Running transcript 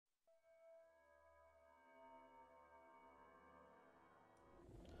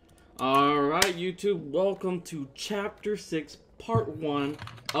Alright, YouTube, welcome to Chapter 6, Part 1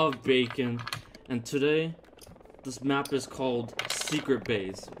 of Bakon. And today, this map is called Secret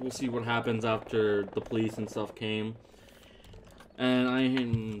Base. We'll see what happens after the police and stuff came. And I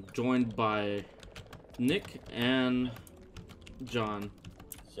am joined by Nick and John.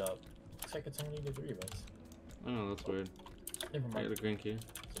 Yup. Looks like it's only the three of us. I know, that's weird. Never I mind. got a green key.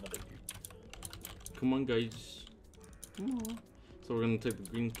 It's another key. Come on, guys. Come on. So we're gonna take the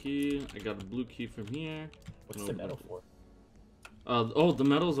green key. I got a blue key from here. What's the metal for? Oh, the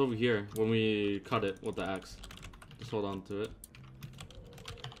metal's over here when we cut it with the axe. Just hold on to it.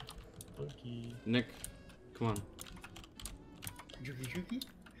 Blue key. Nick, come on. Juki?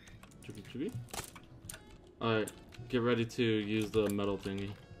 Chuki? Alright, get ready to use the metal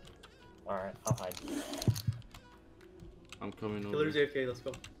thingy. Alright, I'll hide. I'm coming over. Killer's AFK, let's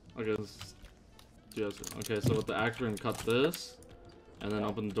go. Okay, let's do this. Okay, so with the axe we're gonna cut this, and then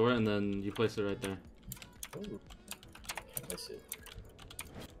open the door, and then you place it right there. Ooh. Can't miss it.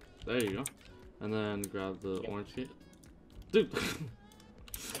 There you go. And then grab the orange key. Dude!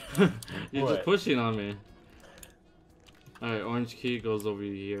 You're just pushing on me. Alright, orange key goes over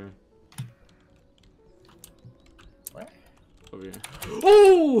here. What? Over here.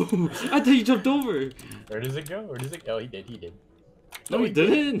 Oh! I thought you jumped over! Where does it go? Where does it go? Oh, he did. No, he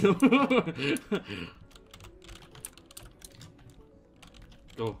didn't!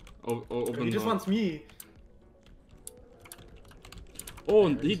 Go. Open He just wants me. Oh,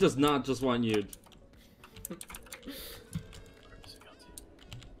 he does not just want you. Where does it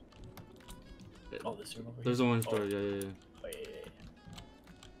go to? Oh, this room over here? There's an orange door, Oh. yeah. Oh, yeah.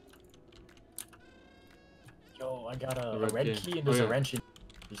 Yo, I got a red red key. key and there's Oh, a yeah. wrench in.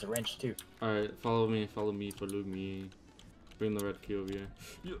 There's a wrench too. Alright, follow me. Bring the red key over here.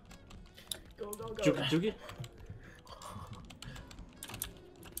 Yeah. Go. Juki?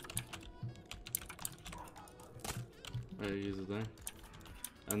 Alright, use it there.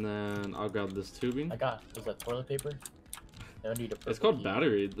 And then I'll grab this tubing. Was that toilet paper? No need a purple It's called key.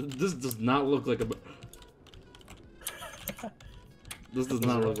 battery. This does not look like a This does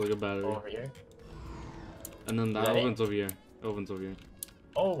not look like a battery. Over here? And then that opens over here.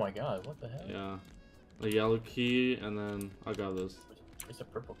 Oh my god, what the hell? Yeah. The yellow key, and then I'll grab this. There's a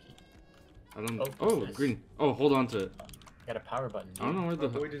purple key. I don't. Oh, Oh, what's this? green. Oh, hold on to it. Got a power button. Dude. I don't know where My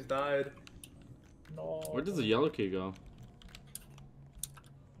boy just died. No. Where does the yellow key go?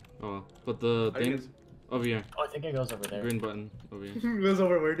 Oh, but the things over here. Oh, I think it goes over there. Green button over here. It was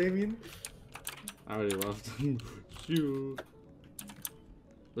over where, Damien? I already left. Shoot.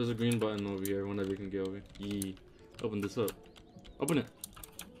 There's a green button over here whenever you can get over. Yee. Open this up. Open it.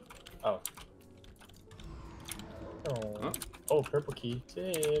 Oh. Oh. Oh, purple key.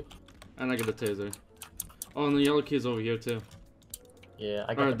 Sick. And I get a taser. Oh, and the yellow key is over here too. Yeah,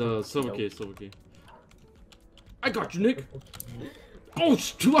 I got Alright, the purple silver key. key. I got you, Nick. Oh,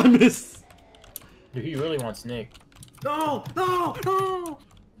 shoot, I missed. Dude, he really wants Nick. No!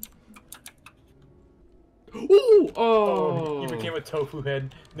 Ooh! Oh, Oh! he became a tofu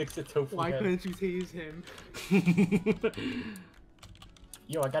head. Nick's a tofu Why head. couldn't you tase him?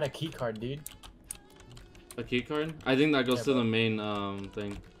 Yo, I got a key card, dude. A key card? I think that goes Yeah, to bro. the main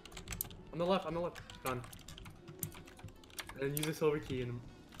thing. On the left. Done. And then use the silver key and...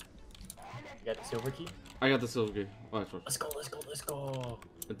 You got the silver key? I got the silver key. Watch. Let's go.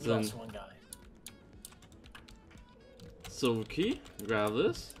 It's We in lost one guy. silver key. Grab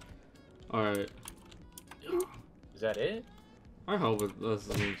this. Alright. Is that it? I hope this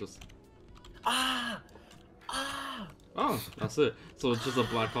isn't just. Ah! Oh, that's it. So it's just a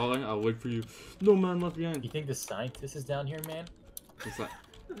black hallway. I'll wait for you. No man left behind. You think the scientist is down here, man? It's like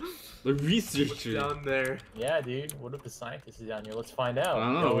the researcher. Down there. Yeah, dude. What if the scientist is down here? Let's find out. I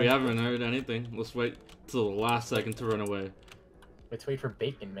don't know. Yo, We haven't heard anything. Let's wait till the last second to run away. Let's wait for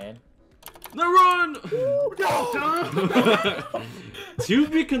Bakon, man. No run! No! To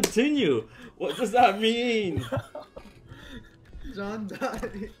be continued. What does that mean? John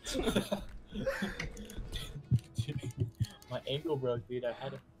died. My ankle broke, dude. I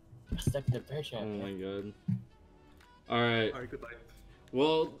had a stuck in the bear trap. Oh man. my god. Alright. Alright, goodbye.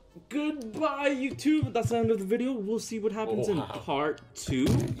 Well, goodbye, YouTube. That's the end of the video. We'll see what happens in Wow. part 2.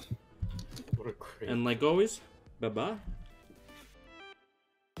 What a crazy. And like always, bye-bye.